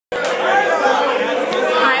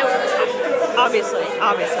Obviously.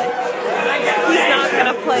 He's not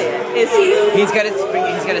gonna play it, is he? He's got his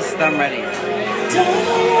thumb ready.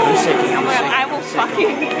 I'm shaking. Oh my god, I will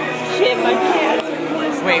fucking shit my pants.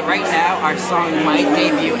 Wait, right now our song might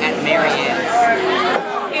debut at Marianne's.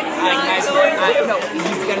 It's not going to. No,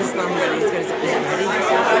 he's got his thumb ready. Is it ready?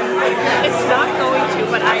 It's not going to,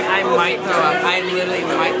 but I might throw up. I literally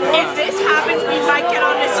might throw if up. this happens, we might get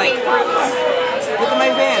on a skateboard. Look at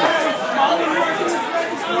my van.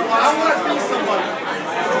 I want to be somebody.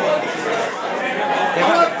 I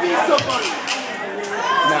want to be somebody.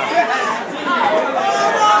 No.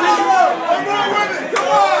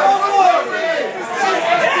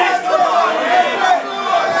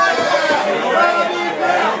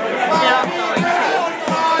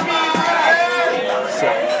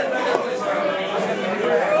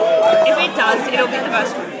 If it does, it'll be the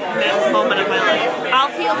best moment of my life. I'll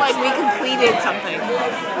feel like we completed something.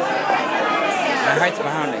 My heart's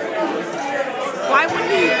pounding. Why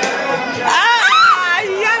wouldn't you? Ah!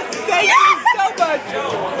 Yes! Thank you so much!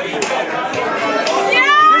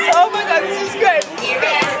 Yes! Oh my god, this is great!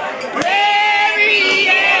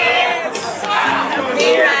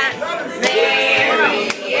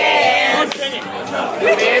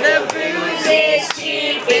 Where the booze is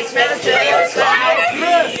cheap, it smells just like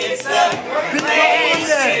me. It's a place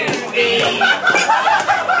to be.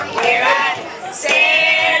 Where I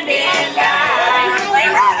stand in line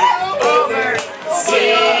over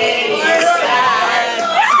city side.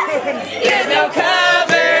 There's no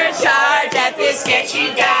cover charge at this sketchy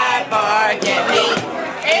dive bar. Get me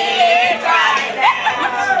in right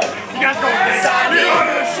now. You guys go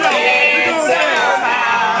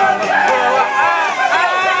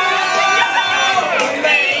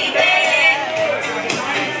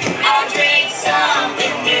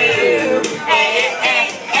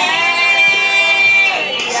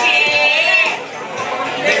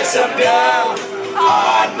some gum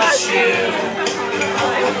on my shoe.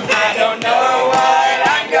 I don't know what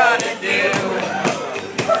I'm gonna do.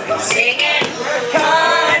 Singing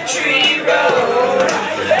Country Road.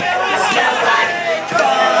 Smells like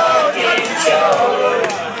fucking Joe.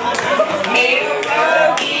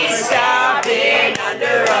 Pierogi stopping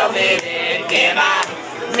under a minute. Damn, I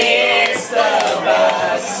missed the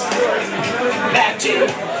bus. Back to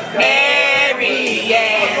Marianne.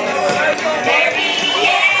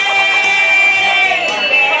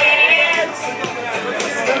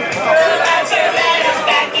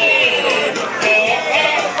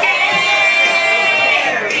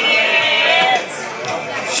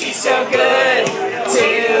 So good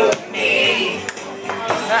to me.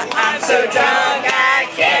 I'm so drunk I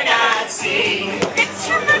cannot see. It's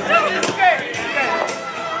true. It's great.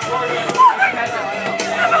 Oh my god.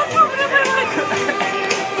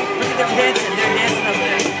 Look at them dancing. They're dancing up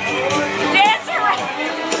there. Dancing right.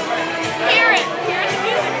 Hear it. Hear the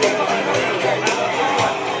music.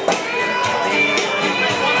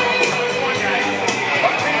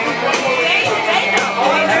 They know.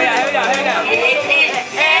 Here we go.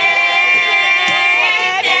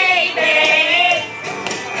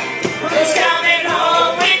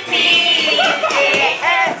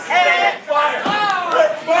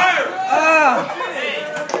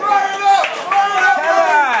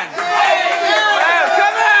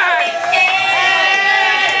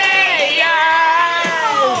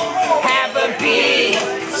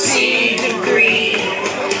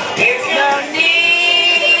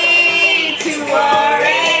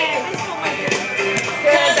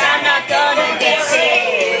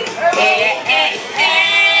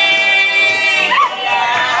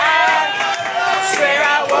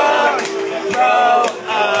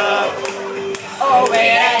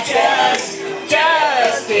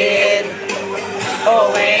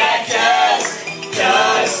 Oh wait, I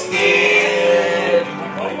just did.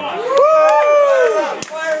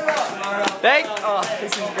 Thank. Oh,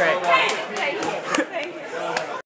 this is great. Thank you.